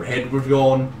missing. Her head was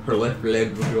gone, her left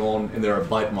leg was gone, and there are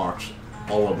bite marks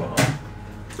all over her.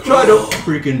 So I don't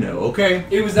freaking know, okay?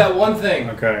 It was that one thing.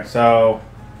 Okay, so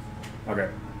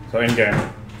in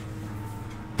game.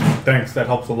 Thanks, that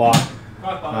helps a lot.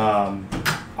 I'm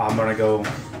gonna go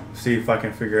see if I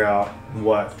can figure out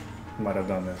what might have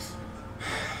done this.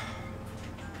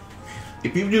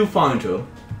 If you do find her,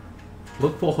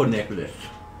 look for her necklace.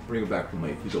 Bring it back to me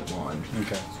if you don't mind.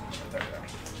 Okay.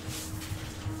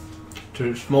 It's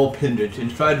a small pendant.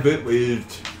 Inside of it is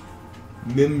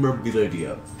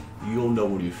memorabilia. You'll know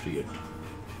when you see it.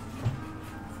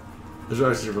 This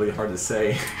is really hard to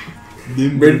say.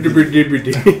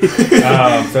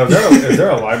 So is there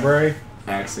a library?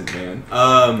 Accent, man.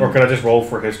 Or could I just roll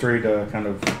for history to kind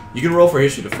of You can roll for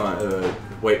history to find.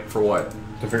 Wait, for what?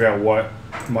 to figure out what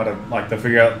might have to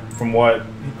figure out from what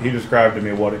he described to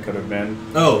me what it could have been.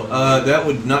 Oh, that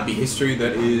would not be history.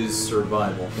 That is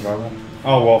survival. Survival.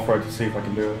 Oh well, for it to see if I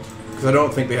can do it. Because I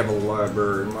don't think they have a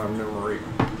library in my memory.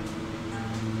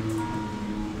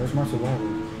 Where's my survival?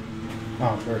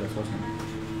 Oh, there it is. Wasn't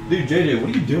it? Dude, JJ, what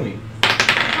are you doing?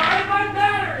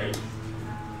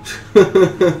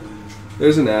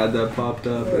 There's an ad that popped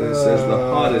up and it says the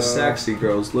hottest sexy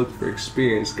girls look for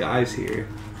experienced guys here.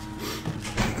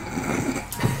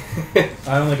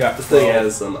 I only got This thing 12.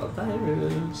 has some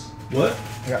virus. What?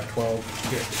 I got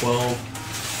 12. You got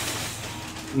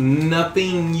 12.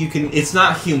 Nothing you can. It's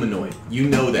not humanoid. You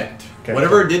know that. Okay.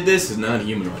 Whatever did this is not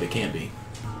humanoid. It can't be.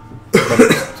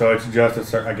 So it's just a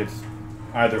certain. Like it's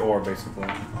either or basically.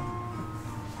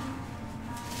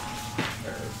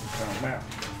 There's the map.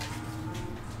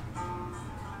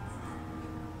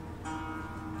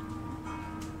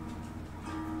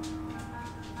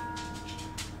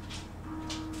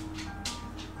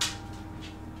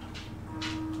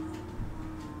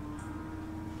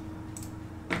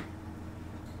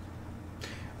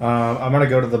 I'm gonna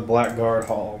go to the Blackguard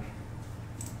Hall.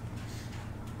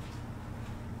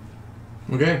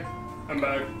 Okay. I'm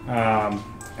back.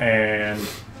 And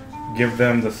give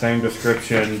them the same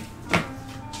description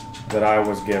that I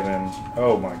was given.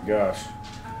 Oh my gosh.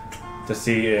 To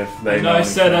see if they And know I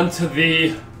said anything. unto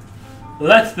thee,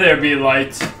 let there be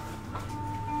light.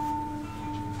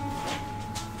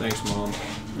 Thanks, Mom.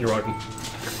 You're welcome.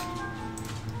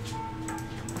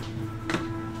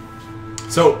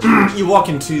 So you walk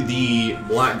into the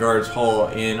Blackguard's Hall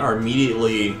and are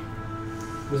immediately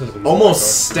This is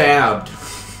almost stabbed,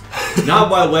 not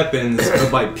by weapons, but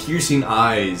by piercing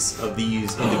eyes of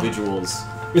these individuals.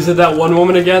 Is it that one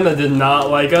woman again that did not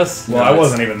like us? Well, I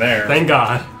wasn't even there. Thank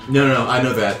God. No, I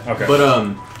know that. Okay. But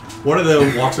one of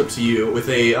them walks up to you with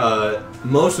a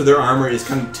most of their armor is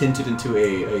kind of tinted into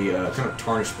a kind of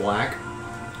tarnished black,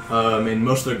 and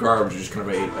most of their garbage is just kind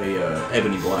of a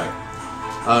ebony black.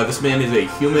 This man is a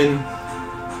human,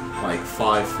 like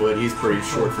 5 foot. He's pretty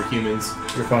short for humans.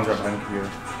 Your phone's right behind the computer.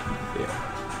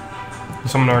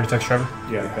 Someone already text Trevor?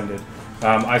 Yeah, I did.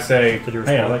 I say, Could you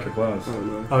hey, I respond? like your clothes. Oh,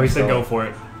 no. Oh, he said So- go for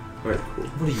it. Alright, cool.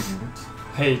 What do you want?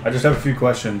 Hey, I just have a few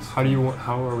questions. how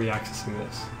are we accessing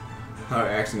this? How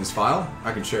accessing this file?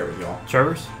 I can share it with y'all.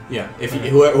 Trevor's? Yeah, if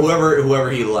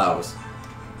whoever he allows.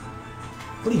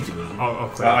 What are you doing? I'll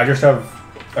clear. I just have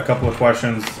a couple of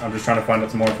questions. I'm just trying to find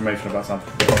out some more information about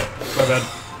something. My bad.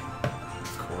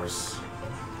 Of course.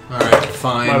 All right,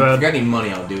 fine. My bad. If you got any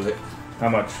money, I'll do it. How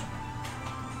much?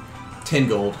 10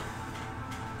 gold.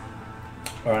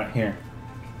 All right, here.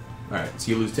 All right, so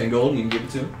you lose 10 gold, and you can give it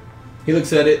to him. He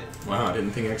looks at it. Wow, I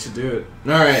didn't think I should do it.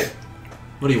 All right,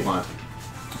 what do you want?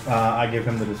 I give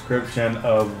him the description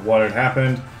of what had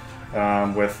happened,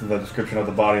 with the description of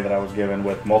the body that I was given,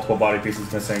 with multiple body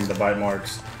pieces missing, the bite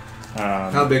marks.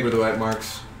 How big were the white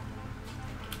marks?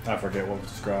 I forget what was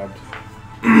described.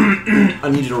 I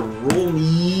need you to roll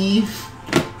me.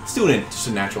 Let's do just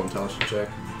a natural intelligence check.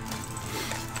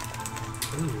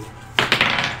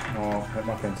 Oh, hit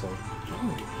my pencil.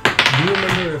 Do you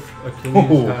remember if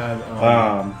Achilles had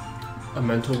a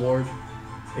mental ward?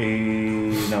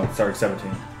 No, sorry,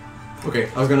 17. Okay,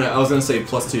 I was gonna say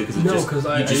 +2 because No, you 'cause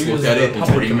I just used looked at the it and it's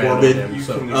puppet pretty command on morbid. him,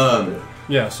 so- Yeah.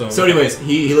 Yeah, so... So anyways,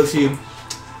 he looks at you.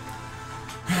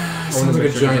 Sounds like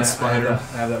a giant I spider.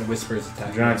 have that whispers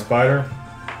attack. Giant spider.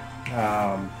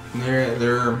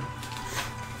 They're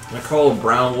called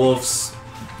brown wolves.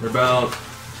 They're about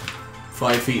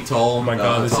 5 feet tall. Oh my about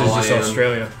god, how this is tall just I am.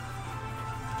 Australia.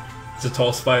 It's a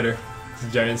tall spider. It's a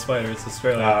giant spider. It's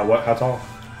Australia. How tall?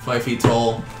 5 feet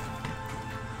tall.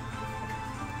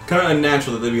 Kind of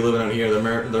unnatural that they'd be living out here.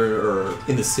 They're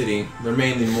in the city. They're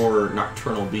mainly more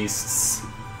nocturnal beasts.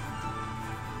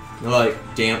 They're like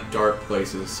damp, dark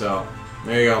places. So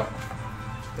there you go.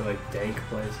 They're like dank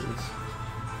places.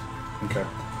 Okay.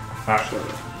 Alright.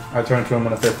 I turn to him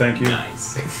and I say thank you.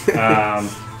 Nice.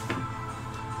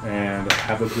 And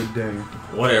have a good day.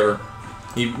 Whatever.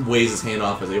 He waves his hand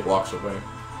off as he walks away.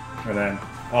 And then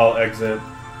I'll exit.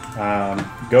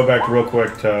 Go back real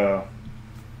quick to.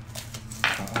 I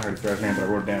already forgot his name, but I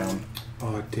wrote it down.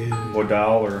 Oh, dude.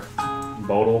 Bodal or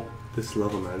Bodal. This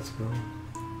level 9 spell.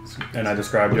 And I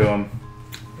described to him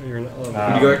Oh, you're not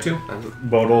allowed. Who do you go back to?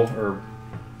 Bodal, or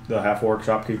the half-orc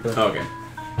shopkeeper. Oh, okay.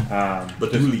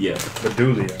 Betulia.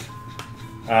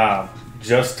 Bedulia.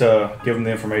 Just to give him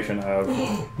the information of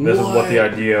this is what the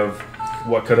idea of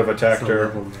what could have attacked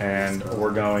her, and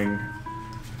we're going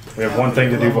We have one thing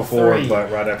to do Level before, 3.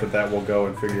 but right after that we'll go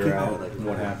and figure Keep out it like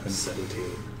what happened. 17.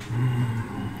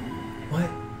 What?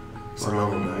 It's a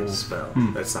level 9 spell.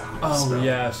 That's the highest Oh spell.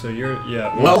 yeah, so you're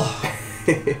Well,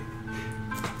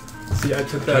 See, I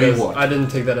took Tell that you as what. I didn't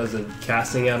take that as a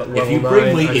casting out at level you 9.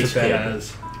 bring me I took his that head,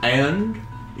 as and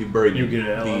you bring you get it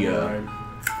at level the 9.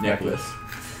 necklace.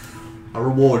 I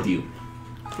reward you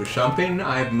for something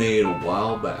I've made a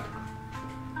while back.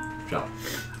 So,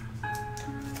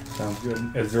 Sounds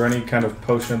good. Is there any kind of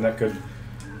potion that could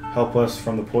help us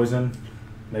from the poison?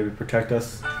 Maybe protect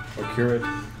us or cure it? he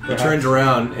perhaps? turns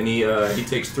around and he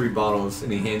takes 3 bottles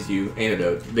and he hands you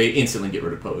antidote. They instantly get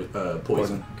rid of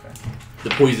poison. Okay. The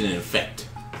poison in effect.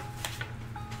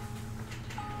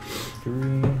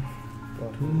 3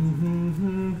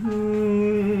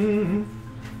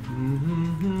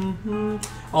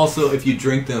 Also, if you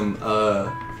drink them,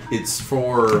 it's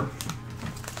for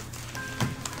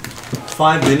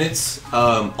 5 minutes.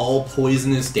 All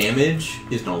poisonous damage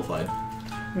is nullified.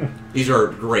 These are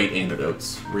great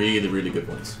antidotes. Really, really good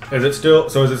ones. Is it still?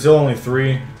 So is it still only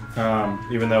 3?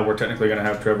 Even though we're technically going to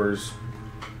have Trevor's.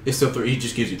 It's still 3. He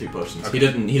just gives you 3 potions. He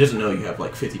doesn't know you have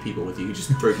like 50 people with you. He just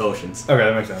 3 potions. Okay,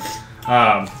 that makes sense.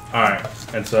 All right,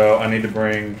 and so I need to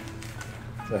bring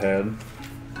the head.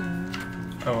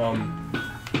 Oh,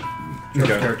 your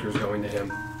Okay. character is going to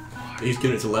him. He's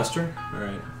giving it to Lester. All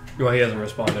right. Well, he hasn't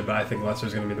responded, but I think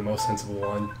Lester's going to be the most sensible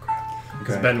one.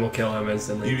 Because Okay. Ben will kill him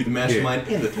instantly. You do the mastermind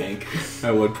and the tank.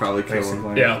 I would probably kill him.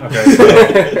 Basically. Yeah. Okay.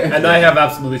 So, And I have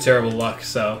absolutely terrible luck,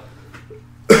 so.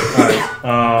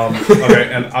 okay,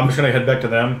 and I'm just gonna head back to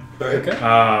them. Okay.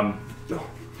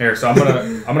 Here, so I'm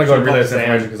gonna go and relay this Zan.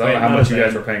 information because I don't know Wait, how not much you Zan.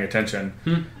 guys were paying attention.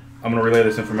 I'm gonna relay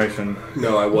this information.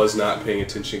 No, I was not paying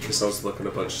attention because I was looking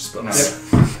at a bunch of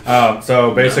spells.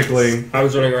 So basically, I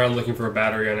was running around looking for a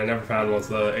battery and I never found one,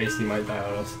 so the AC might die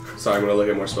on us. Sorry, I'm gonna look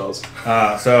at more spells.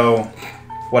 so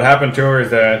what happened to her is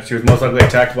that she was most likely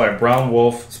attacked by a brown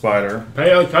wolf spider,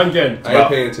 Pay attention! I ain't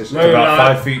paying attention. No, you're about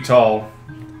not. 5 feet tall,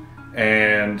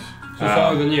 and She's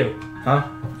taller than you. huh?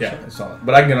 Yeah, it's solid.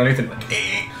 But I can get underneath it.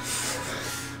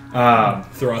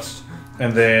 Thrust.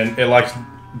 And then it likes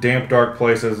damp, dark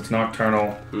places. It's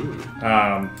nocturnal.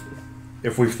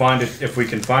 If we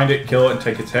can find it, kill it, and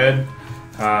take its head,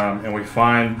 and we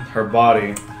find her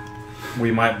body,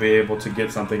 we might be able to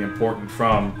get something important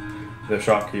from the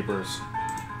shopkeepers.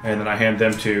 And then I hand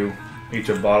them to each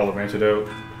a bottle of antidote,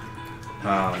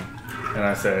 and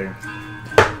I say,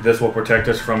 "This will protect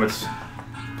us from its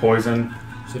poison.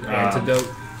 It's an antidote.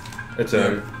 It's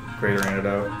a greater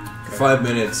antidote." For 5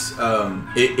 minutes,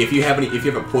 if you have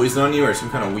a poison on you or some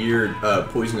kind of weird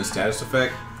poisonous status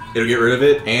effect, it'll get rid of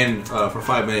it. And for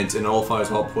 5 minutes, it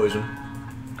nullifies all poison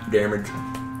damage.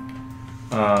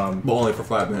 But only for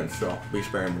 5 minutes, so be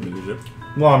sparing when you use it.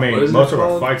 Well, I What mean, is most it of our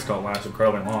called? fights don't last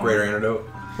incredibly long. Greater antidote.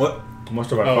 What?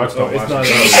 Most of our fights don't it's last not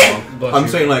incredibly long. bless I'm you.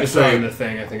 saying, like, it's say- not in the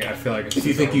thing. I feel like it's If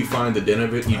you think you find the den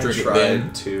of it, you I drink it tried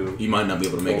then, to you might not be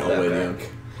able to make it pull all the way that down. back.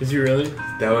 Did you really?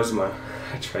 That was my.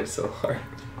 I tried so hard.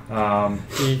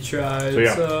 He tried So,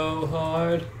 yeah. so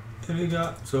hard.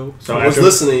 So I was after-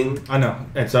 listening. I know.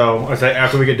 And so I say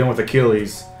after we get done with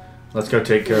Achilles, let's go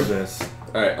take care of this.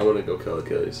 Alright, I'm gonna go kill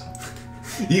Achilles.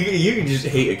 You can just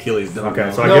hate Achilles. Don't Okay,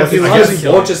 you? so I No, guess he I loves guess it.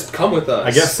 Won't just come with us.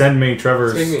 I guess send me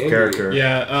Trevor's Make me angry. character.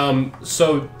 Yeah.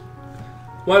 So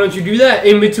why don't you do that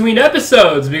in between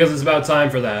episodes? Because it's about time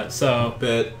for that. So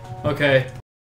Bet. okay.